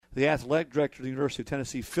the athletic director of the University of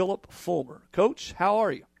Tennessee, Phillip Fulmer. Coach, how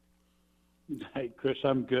are you? Hey, Chris,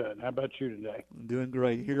 I'm good. How about you today? I'm doing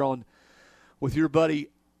great. Here on with your buddy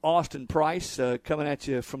Austin Price, coming at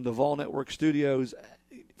you from the Vol Network studios.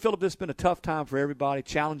 Phillip, this has been a tough time for everybody,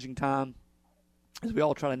 challenging time as we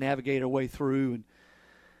all try to navigate our way through and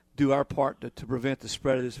do our part to prevent the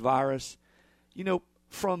spread of this virus. You know,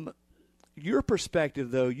 from your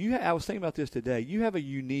perspective, though, I was thinking about this today. You have a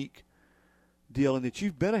unique deal in that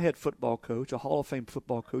you've been a head football coach, a Hall of Fame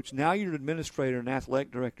football coach. Now you're an administrator and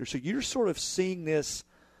athletic director. So you're sort of seeing this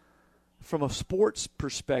from a sports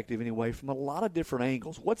perspective anyway, from a lot of different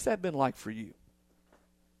angles. What's that been like for you?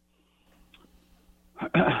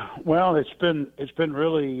 Well, it's been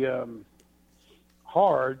really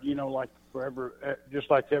hard, you know, like forever, just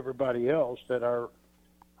like everybody else, that our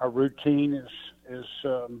routine is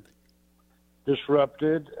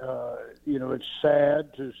disrupted. You know, it's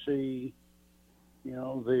sad to see, you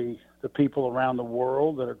know, the people around the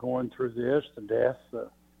world that are going through this, the death,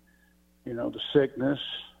 the sickness.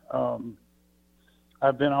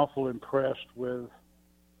 I've been awful impressed with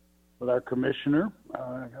our commissioner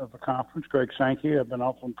of the conference, Greg Sankey. I've been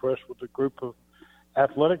awful impressed with the group of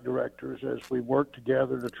athletic directors as we work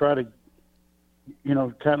together to try to, you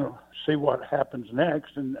know, kind of see what happens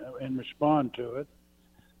next and respond to it.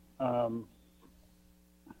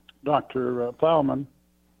 Dr. Plowman,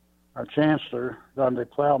 our chancellor, Donde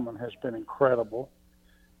Plowman, has been incredible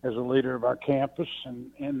as a leader of our campus.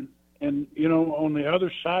 And you know, on the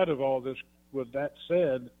other side of all this, with that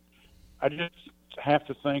said, I just have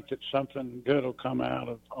to think that something good will come out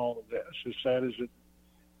of all of this, as sad as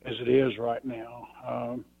it is right now.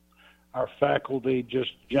 Our faculty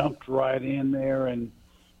just jumped right in there and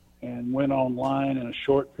went online in a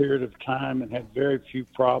short period of time and had very few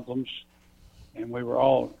problems. And we were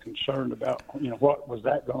all concerned about, you know, what was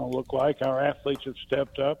that going to look like. Our athletes have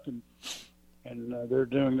stepped up and they're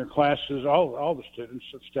doing their classes. All the students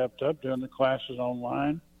have stepped up doing the classes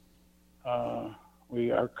online.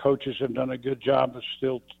 Our coaches have done a good job of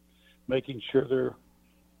still making sure they're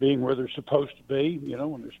being where they're supposed to be, you know,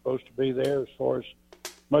 when they're supposed to be there as far as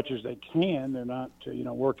much as they can. They're not, you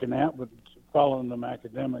know, working out, but following them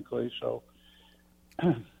academically. So,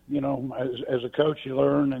 you know, as a coach, you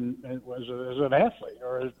learn, and as an athlete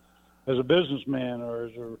or as a businessman or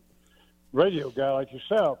as a radio guy like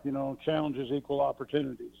yourself, you know, challenges equal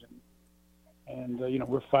opportunities. And you know,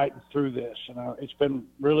 we're fighting through this. And it's been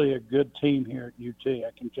really a good team here at UT,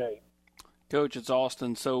 I can tell you. Coach, it's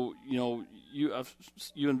Austin. So, you know,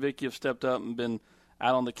 you and Vicky have stepped up and been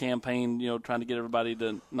out on the campaign, you know, trying to get everybody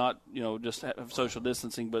to not, you know, just have social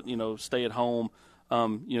distancing, but, you know, stay at home.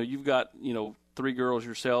 You know, you've got, you know, 3 girls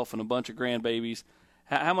yourself and a bunch of grandbabies.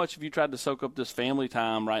 How much have you tried to soak up this family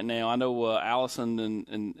time right now? I know Allison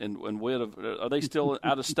and Whit, are they still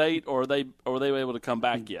out of state, or are they able to come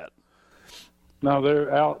back yet? No,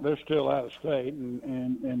 they're out. They're still out of state,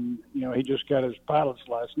 and you know, he just got his pilot's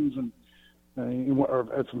license and or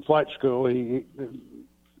at some flight school. He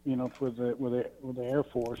you know, with the Air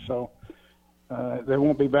Force, so they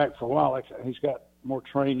won't be back for a while. He's got more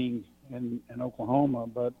training in Oklahoma,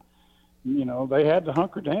 but you know, they had to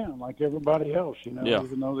hunker down like everybody else. You know, yeah.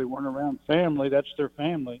 Even though they weren't around family, that's their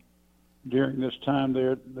family during this time.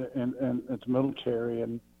 They're and at the military,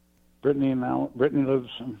 and Brittany lives.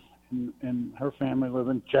 And her family live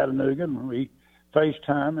in Chattanooga, and we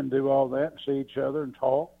FaceTime and do all that and see each other and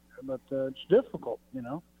talk. But it's difficult, you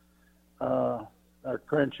know. Our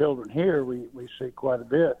grandchildren here, we see quite a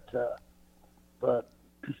bit. But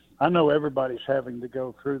I know everybody's having to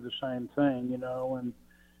go through the same thing, you know, and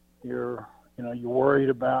you're worried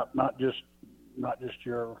about not just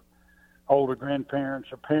your older grandparents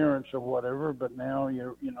or parents or whatever, but now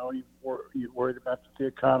you're worried about the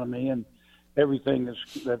economy and everything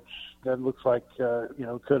that looks like you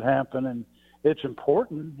know, could happen. And it's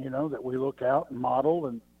important, you know, that we look out and model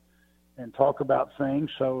and talk about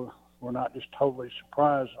things, so we're not just totally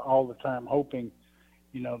surprised all the time, hoping,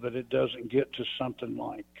 you know, that it doesn't get to something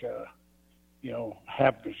like you know,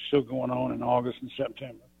 still going on in August and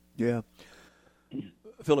September. Yeah.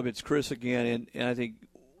 Phillip, it's Chris again, and I think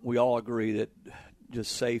we all agree that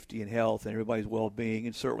just safety and health and everybody's well-being,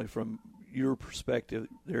 and certainly from your perspective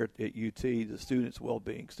there at UT, the students'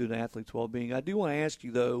 well-being, student-athletes' well-being. I do want to ask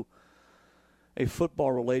you, though, a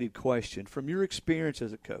football-related question. From your experience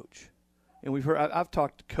as a coach, and I've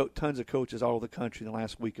talked to tons of coaches all over the country in the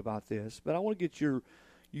last week about this, but I want to get you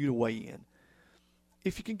to weigh in.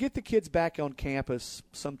 If you can get the kids back on campus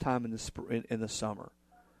sometime in the summer,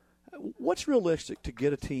 what's realistic to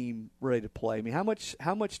get a team ready to play? I mean,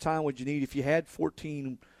 how much time would you need if you had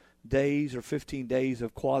 14 days or 15 days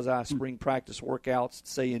of quasi-spring practice workouts,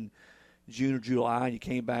 say in June or July, and you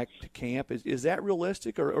came back to camp. Is that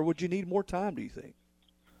realistic, or would you need more time, do you think?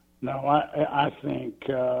 No, I think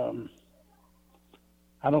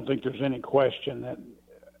I don't think there's any question that.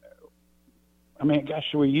 I mean, gosh,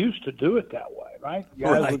 we used to do it that way, right?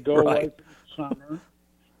 Guys would go away for the summer,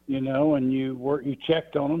 and you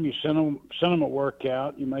checked on them, you sent them a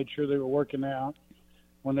workout, you made sure they were working out.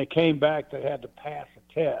 When they came back, they had to pass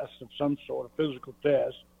a test of some sort of physical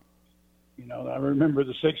test. I remember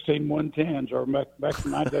the 16-110s, or back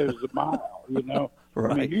in my day was the mile.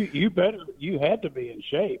 Right. I mean, you had to be in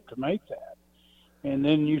shape to make that. And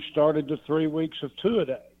then you started the 3 weeks of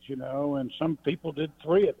 2-a-days, and some people did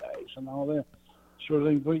 3-a-days and all that sort of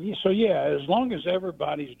thing. But so as long as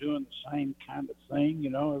everybody's doing the same kind of thing,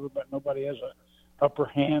 nobody has a upper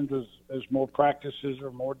hand as more practices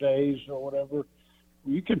or more days or whatever.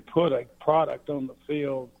 You can put a product on the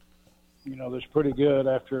field, that's pretty good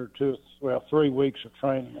after 3 weeks of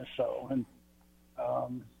training or so, and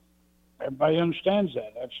everybody understands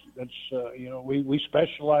that. That's we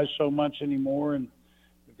specialize so much anymore, and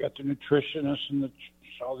we've got the nutritionists and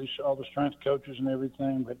all the strength coaches and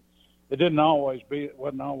everything, but it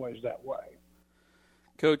wasn't always that way.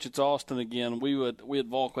 Coach, it's Austin again. We at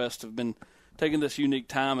VolQuest have been taking this unique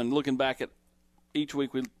time and looking back at each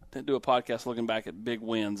week. We do a podcast looking back at big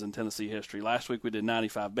wins in Tennessee history. Last week we did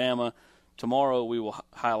 95 Bama. Tomorrow we will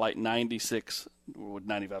highlight 95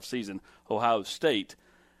 season Ohio State.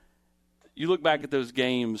 You look back at those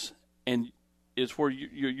games, and it's where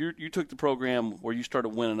you took the program where you started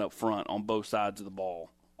winning up front on both sides of the ball,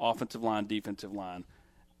 offensive line, defensive line.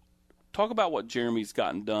 Talk about what Jeremy's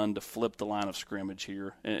gotten done to flip the line of scrimmage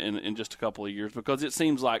here in just a couple of years, because it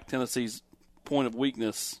seems like Tennessee's point of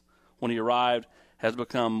weakness when he arrived has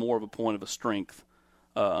become more of a point of a strength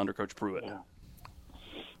under Coach Pruitt.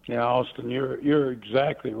 Yeah, Austin, you're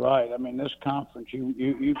exactly right. I mean, this conference,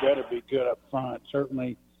 you better be good up front.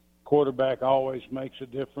 Certainly, quarterback always makes a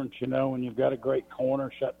difference. When you've got a great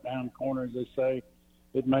corner, shut down corner, as they say,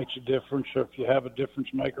 it makes a difference. So if you have a difference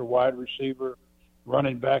maker, wide receiver,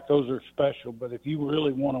 running back, those are special. But if you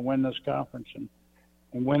really want to win this conference and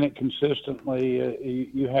win it consistently,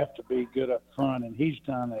 you have to be good up front. And he's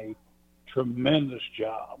done a tremendous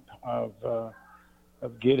job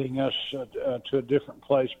of getting us to a different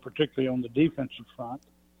place, particularly on the defensive front.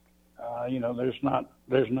 There's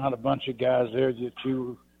not a bunch of guys there that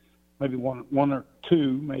you maybe one or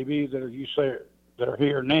two maybe that are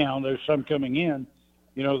here now. There's some coming in,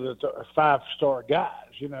 that are 5-star guys,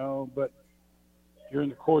 but during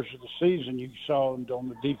the course of the season, you saw them on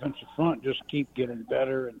the defensive front just keep getting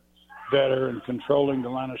better and better and controlling the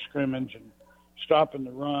line of scrimmage and stopping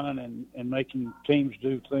the run and making teams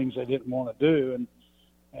do things they didn't want to do.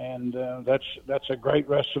 And that's a great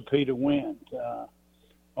recipe to win.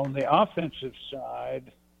 On the offensive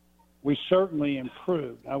side, we certainly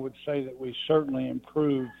improved. I would say that we certainly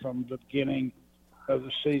improved from the beginning of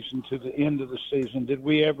the season to the end of the season. Did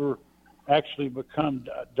we ever actually become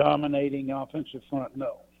a dominating offensive front?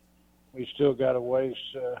 No. We still got a ways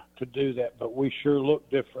to do that, but we sure look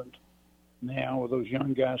different now with those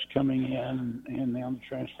young guys coming in and now the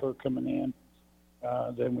transfer coming in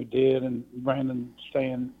than we did, and Brandon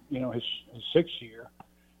staying, his 6th year.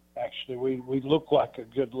 Actually, we look like a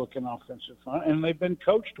good-looking offensive front, and they've been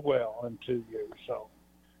coached well in 2 years. So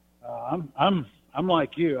I'm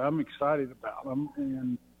like you. I'm excited about them,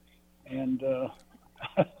 and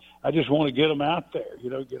I just want to get them out there.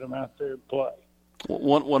 Get them out there and play.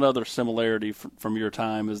 One other similarity from your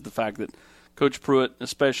time is the fact that Coach Pruitt,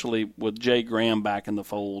 especially with Jay Graham back in the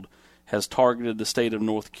fold, has targeted the state of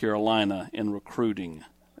North Carolina in recruiting.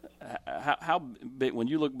 How big, when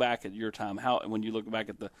you look back at your time, when you look back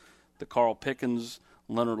at the Carl Pickens,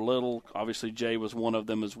 Leonard Little, obviously Jay was one of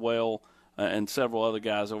them as well, and several other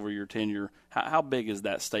guys over your tenure, how big is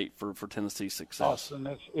that state for Tennessee's success?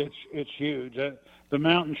 Austin, it's huge. The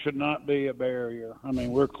mountain should not be a barrier. I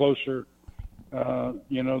mean, we're closer,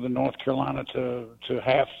 than North Carolina to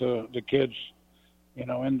half the kids, in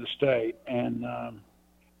the state, and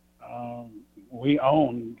we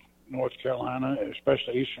own North Carolina,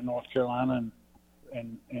 especially Eastern North Carolina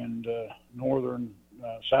and Northern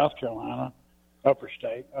South Carolina, Upper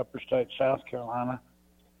State South Carolina,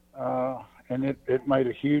 and it made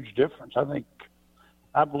a huge difference.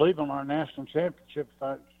 I believe on our national championship,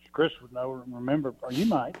 Chris would know and remember, or you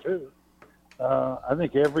might too. I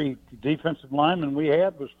think every defensive lineman we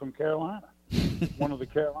had was from Carolina, one of the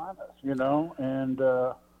Carolinas, and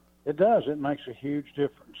it makes a huge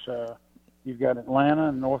difference. You've got Atlanta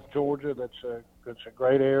and North Georgia. That's a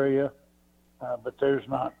great area. but there's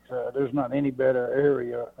not any better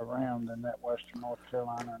area around than that Western North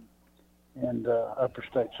Carolina and upper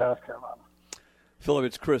state South Carolina. Philip,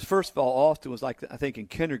 it's Chris. First of all, Austin was like, I think, in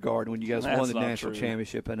kindergarten when you guys won the national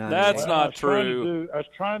championship. And that's not true. I was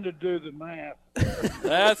trying to do the math.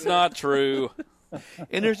 That's not true.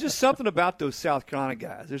 And there's just something about those South Carolina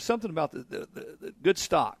guys. There's something about the good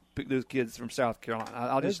stock. Pick those kids from South Carolina.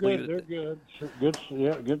 I'll just leave it. They're good.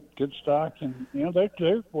 Good stock, and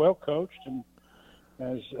they're well coached, and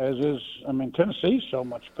as is. I mean, Tennessee's so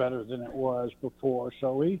much better than it was before.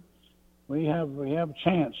 So we have a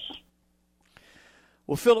chance.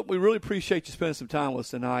 Well, Philip, we really appreciate you spending some time with us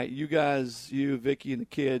tonight. You guys, Vicki, and the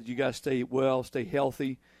kids, you guys stay well, stay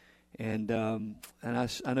healthy. And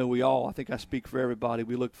I know I think I speak for everybody.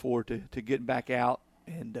 We look forward to getting back out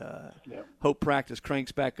and hope practice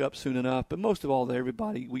cranks back up soon enough. But most of all, that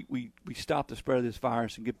everybody, we stop the spread of this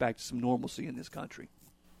virus and get back to some normalcy in this country.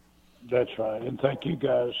 That's right. And thank you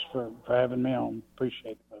guys for having me on.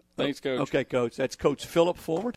 Appreciate it. Thanks, Coach. Okay, Coach. That's Coach Philip Fulmer.